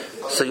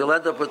 so you'll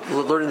end up with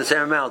learning the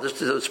same amount, just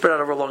to spread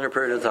out over a longer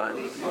period of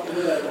time.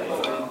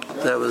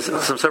 That was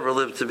some several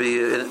lived to be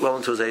well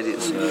into his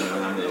 80s.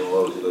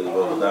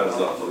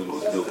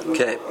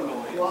 Okay.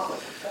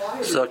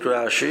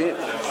 Sakrashi.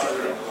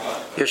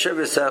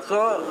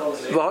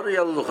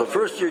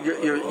 First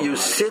you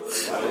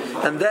sit,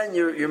 and then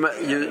you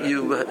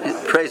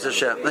praise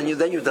Hashem. Then you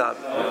daven.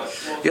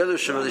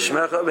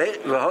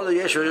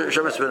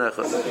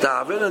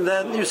 Daven, and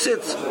then you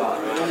sit.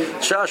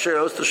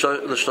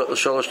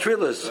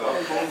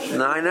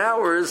 9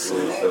 hours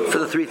for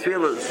the 3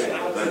 tefillas.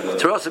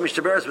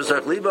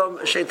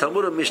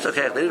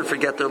 They didn't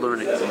forget their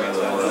learning.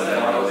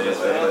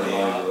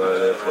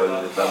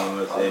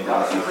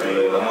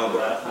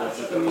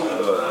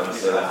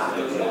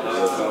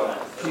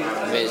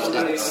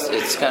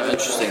 It's kind of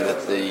interesting that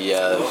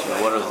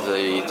one of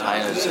the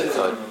tainas I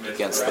thought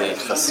against the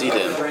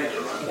Hasidim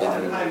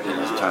in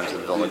terms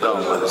of Vilna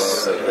Gaon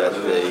was that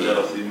they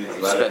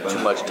spent too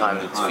much time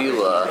in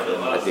tefillah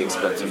at the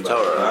expense of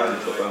Torah.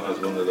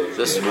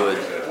 This would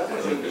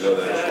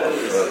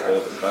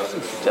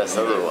suggest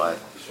otherwise.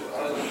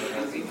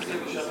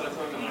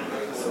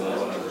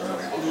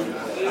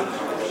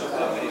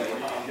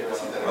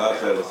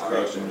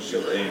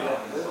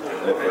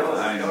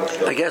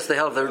 I guess they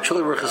held if they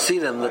truly were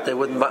Hasidim that they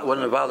wouldn't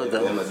have bothered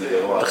them.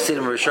 The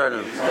Hasidim were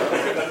Rishonim.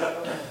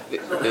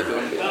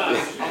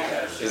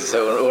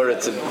 So in order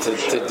to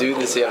do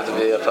this, you have to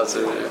be a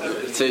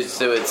Chassid.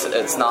 So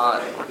it's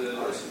not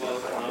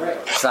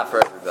for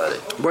everybody.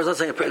 The Morah is not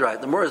saying it right.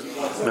 The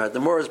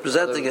Morah is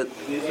presenting it.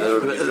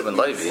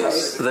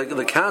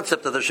 The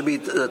concept that there should be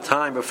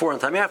time before and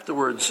time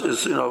afterwards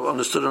is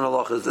understood in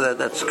halacha.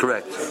 That's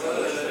correct.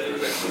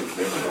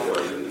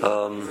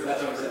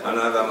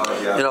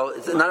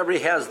 Not everybody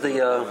has the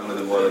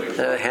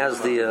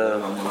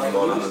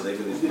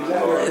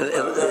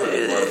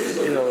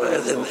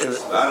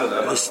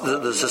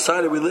the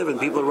society we live in.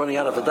 People are running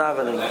out of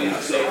davening.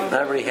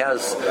 Not everybody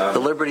has the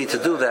liberty to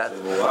do that.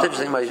 It's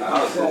interesting.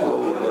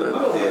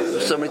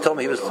 Somebody told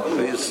me he was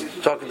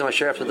talking to my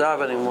sheriff to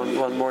davening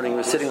one morning. He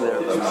was sitting there.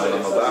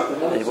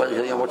 And he went,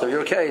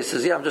 "You're okay?" He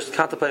says, "Yeah, I'm just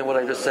contemplating what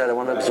I just said. I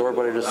want to absorb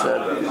what I just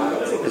said."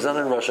 He's not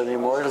in rush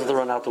anymore. He doesn't have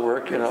to run out to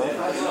work,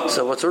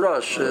 So what's a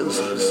rush?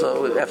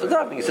 So after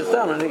davening, he sits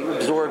down and he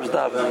absorbs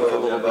davening for a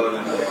little bit.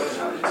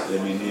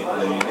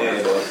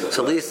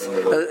 So at least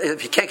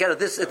if you can't get at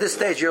this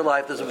stage of your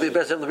life, there's the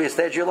best to be a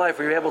stage of your life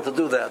where you're able to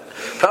do that.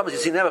 The problem is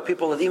you see now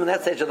people that even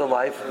that stage of their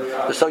life,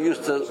 they're so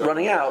used to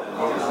running out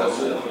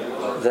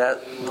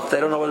that they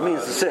don't know what it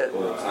means to sit.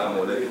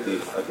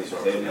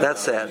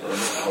 That's sad.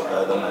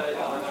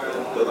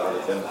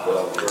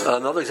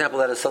 Another example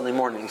of that is Sunday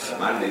mornings.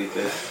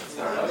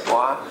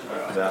 What?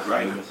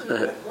 Right.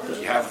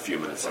 You have a few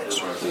minutes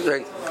extra.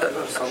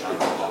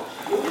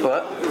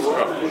 What?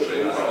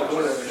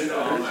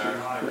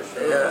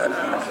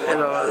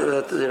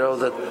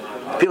 That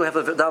people have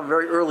to daven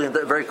very early and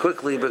very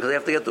quickly because they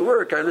have to get to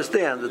work. I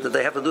understand that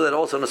they have to do that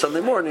also on a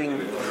Sunday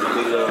morning.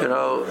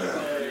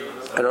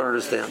 I don't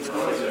understand.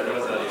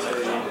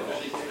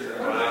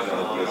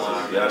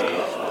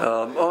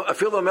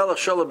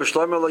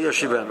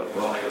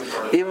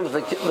 Even if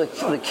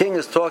the king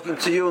is talking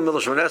to you in the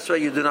Lashon Esrei,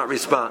 you do not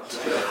respond.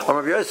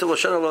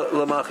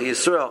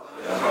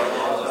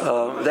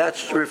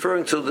 That's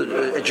referring to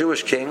a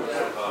Jewish king.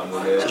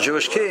 The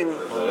Jewish king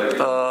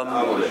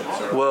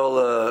will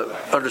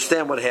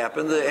understand what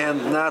happened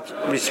and not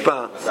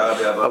respond. So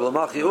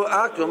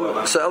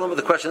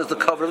the question is the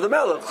cover of the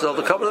Melech. So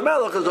the cover of the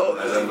Melech is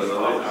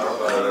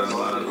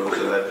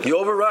You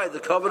override the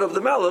covenant of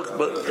the Melech,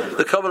 but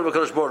the covenant of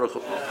HaKadosh Baruch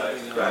Hu.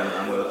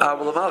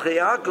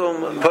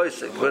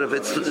 But if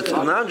it's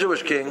a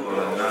non-Jewish king,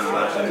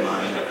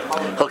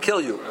 he'll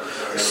kill you.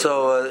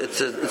 So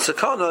it's a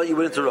kana, you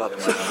would interrupt.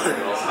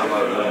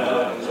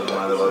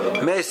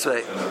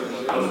 Meisvei.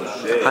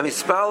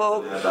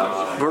 Hamispalo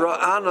v'ra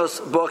anos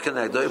bo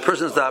kenegdo. A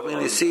person's davening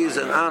and he sees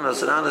an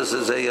anos. An anos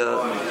is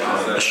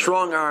a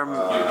strong arm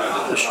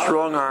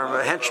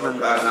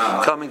henchman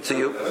coming to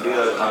you,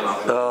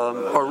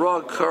 or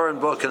rog car and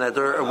bo kenegdo,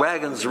 or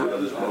wagons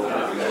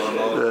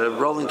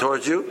rolling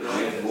towards you.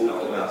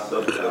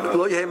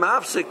 Lo yehei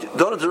mafsik.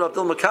 Don't interrupt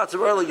them. Makatzav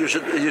early. You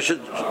should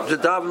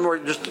daven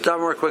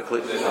more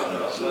quickly.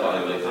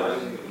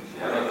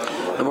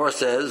 The Gemara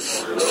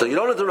says, so you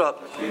don't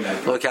interrupt.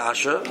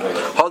 Lokasha,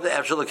 hold the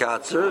efshel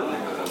lekatzer,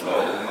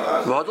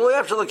 hold the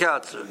efshel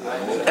lekatzer,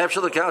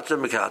 efshel lekatzer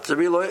mekatzer.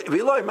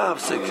 V'loi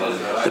mafsik.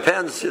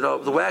 Depends,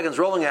 the wagon's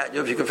rolling at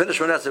you. If you can finish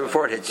one esrei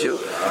before it hits you,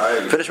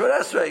 finish one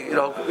esrei.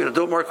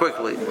 Do it more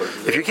quickly.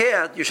 If you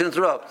can't, you should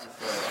interrupt.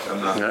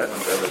 Right?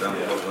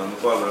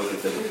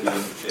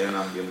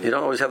 You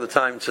don't always have the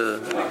time to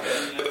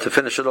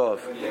finish it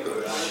off.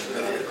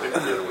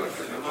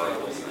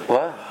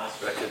 What?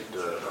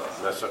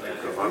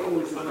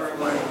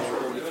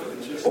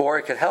 Or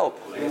it could help.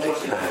 He's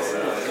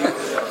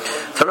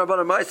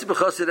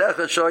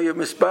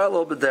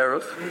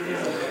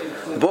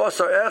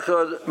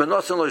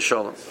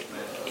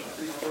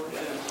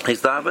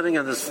davening,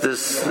 and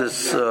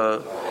this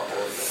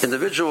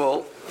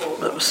individual,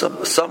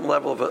 some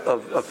level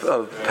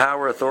of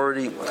power,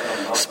 authority,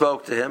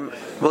 spoke to him.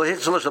 Well, he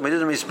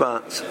didn't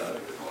respond.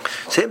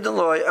 So you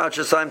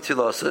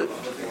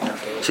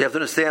have to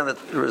understand that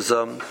there was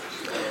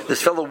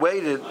this fellow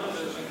waited.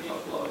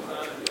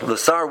 The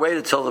Sar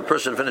waited till the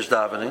person finished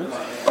davening.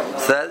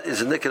 So that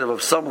is indicative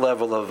of some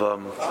level of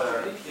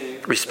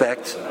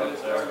respect.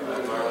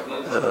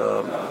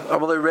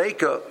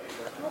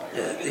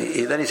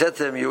 Then he said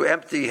to him, "You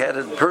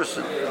empty-headed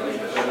person."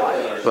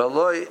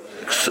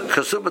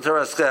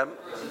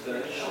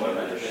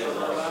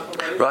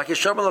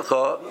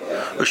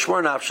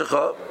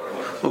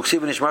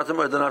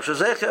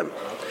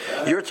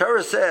 Your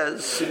Torah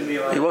says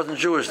he wasn't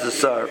Jewish, the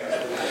Sar.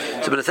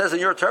 So, but it says in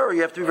your Torah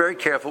you have to be very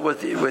careful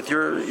with your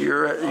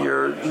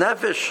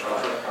nefesh.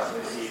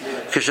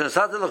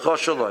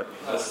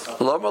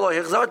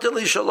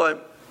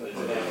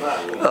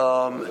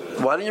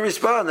 Why didn't you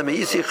respond?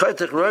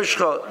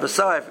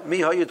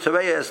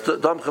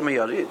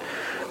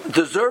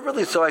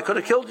 Deservedly so, I could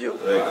have killed you.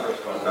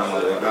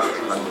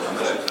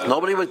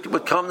 Nobody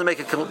would come to make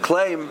a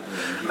claim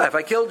if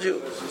I killed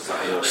you,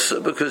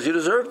 because you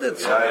deserved it.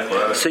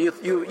 So you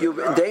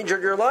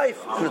endangered your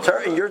life.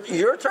 In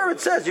your Torah it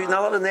says you're not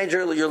allowed to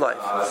endanger your life.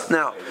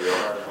 Now,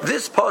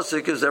 this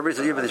pasuk is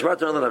everything. Even this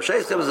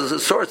is a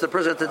source the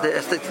person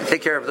has to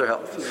take care of their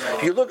health.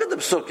 If you look at the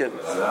psukim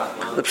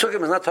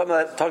is not talking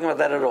about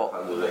that at all.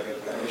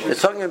 It's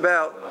talking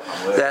about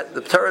that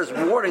the Torah is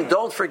warning,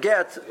 don't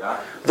forget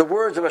the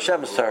words of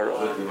Hashem's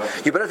Torah.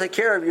 You better take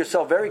care of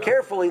yourself very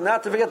carefully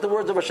not to forget the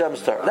words of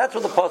Hashem's Torah. That's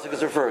what the pasuk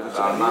is referring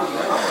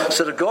to.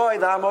 So the goy,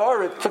 the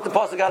Amor, took the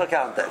pasuk out of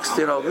context.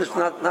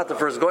 Not the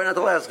first goy, not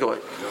the last goy.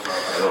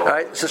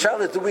 Alright, so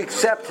Shaul is, do we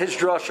accept his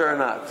drasha or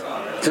not?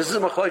 This is a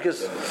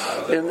machlokes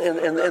in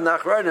the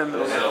Achronim.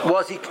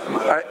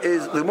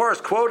 The Gemara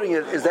is quoting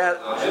it, is that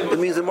it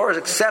means the Gemara is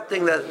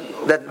accepting that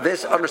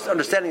this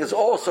understanding is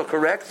also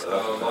correct.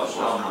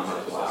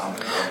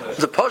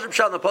 The Pasuk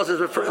Shal, the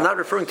Pasuk is not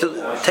referring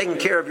to taking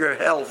care of your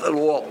health at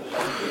all.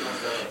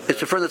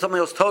 It's referring to something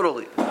else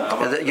totally.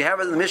 And that you have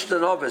it in the Mishnah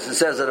and Ovis. It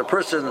says that a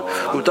person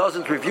who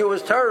doesn't review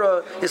his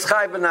Torah is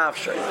chai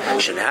b'nafshay.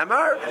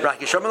 Shenamar,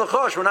 raki shom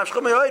l'chosh,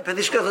 v'nafshcho me'oid,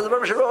 pedishkach l'davar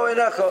m'shero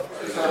einacho.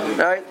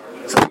 Right?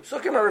 So the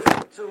psukim are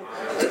referring to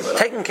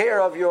taking care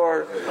of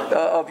your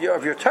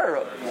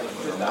Torah.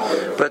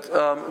 But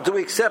do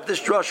we accept this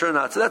drush or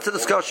not? So that's a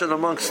discussion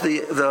amongst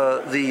I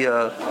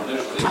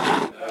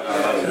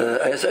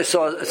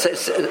saw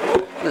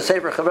the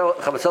Sefer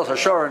Chavetzel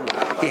Hasharon.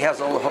 He has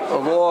a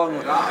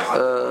long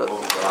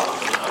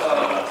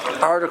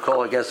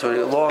article, I guess,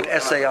 a long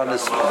essay on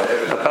this,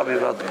 probably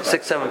about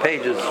 6-7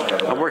 pages.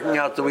 I'm working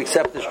out, do we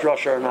accept this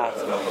drush or not?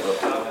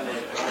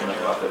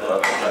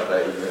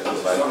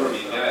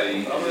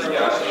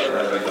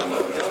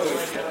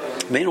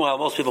 Meanwhile,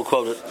 most people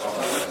quote it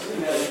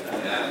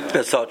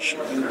as such.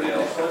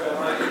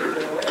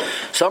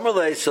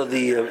 Summerlay, so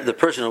the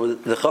person,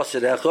 the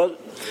Chassid Echad,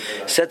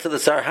 said to the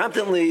Tsar,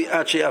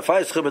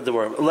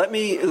 let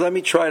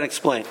me try and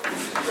explain.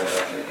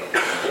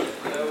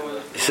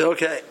 He said,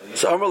 okay.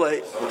 So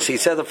Amalei, so he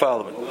said the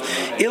following: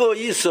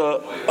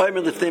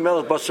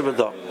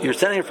 you're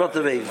standing in front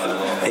of a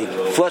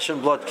flesh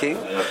and blood king,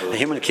 a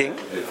human king.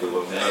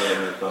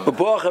 And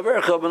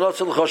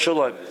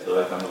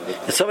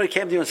somebody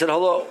came to you and said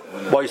hello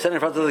while you're standing in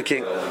front of the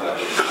king.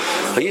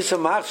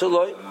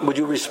 Would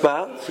you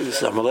respond? He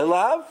says,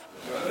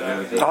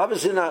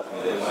 obviously not.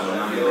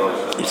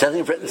 You're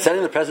setting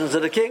the presence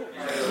of the king.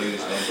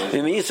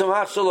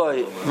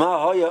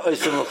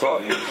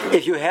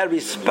 If you had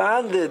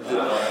responded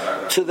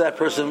to that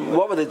person,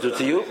 what would they do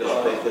to you?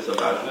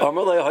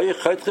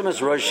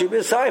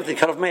 If they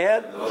cut off my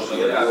head.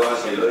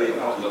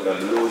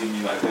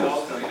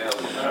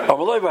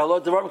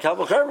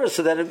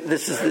 So then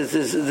this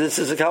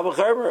is a Kabbalah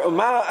Charmer.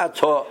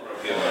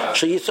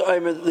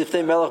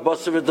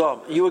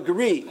 You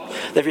agree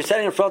that if you're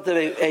standing in front of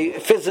a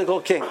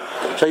physical king,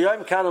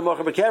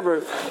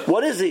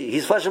 what is he?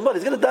 He's flesh and blood.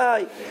 He's going to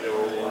die.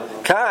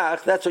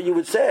 That's what you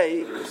would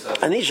say.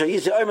 I'm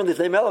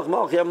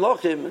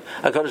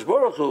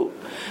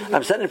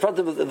standing in front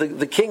of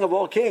the king of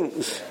all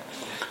kings,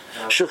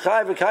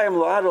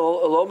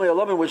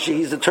 which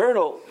he's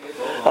eternal.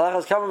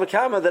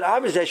 That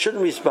obviously I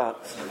shouldn't respond.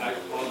 So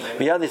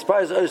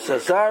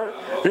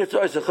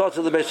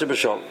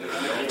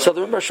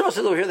the Brachos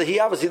says over here that he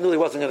obviously knew he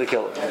wasn't going to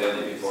kill him.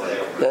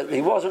 That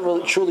he wasn't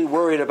really truly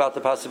worried about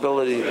the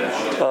possibility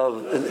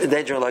of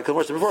endangering life. Because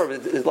worse than before,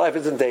 his life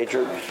is in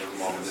danger.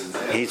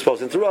 He's supposed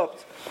to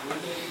interrupt.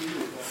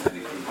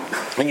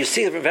 And you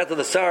see the event of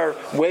the Tsar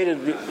waited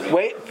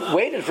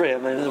for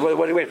him. And what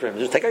did he wait for him?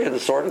 Just take out the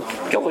sword and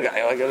kill the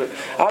guy.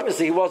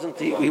 Obviously, he wasn't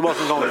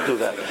going to do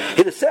that.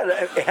 He'd have said,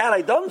 had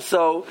I done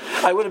so,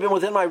 I would have been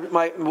within would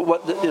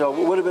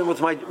have been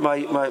with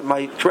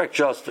my correct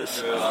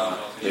justice.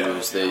 It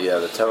was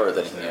the Torah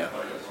that he knew.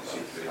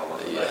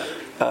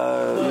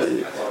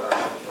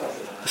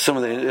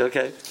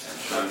 Okay.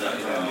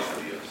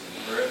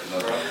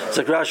 It's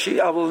like Rashi,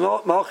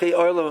 Malchi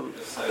Oilam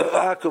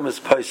Akum is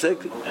Paisik,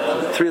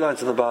 3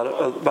 lines in the bottom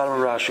of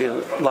Rashi,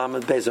 and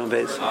Lamed Beis and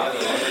Beis.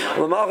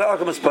 Malchi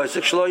Akum is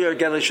Paisik, Shloyer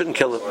again, they shouldn't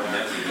kill him.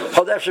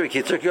 Hold after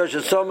Kitzur, Yosh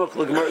Somach,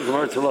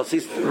 Gemara Tulos.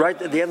 He's right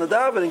at the end of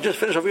davening, just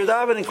finish off your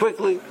davening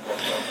quickly.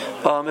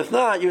 If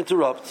not, you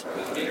interrupt.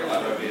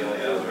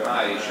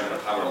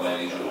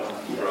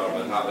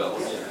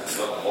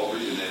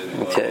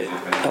 Okay.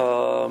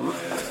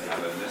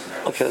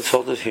 Okay, let's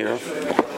hold it here.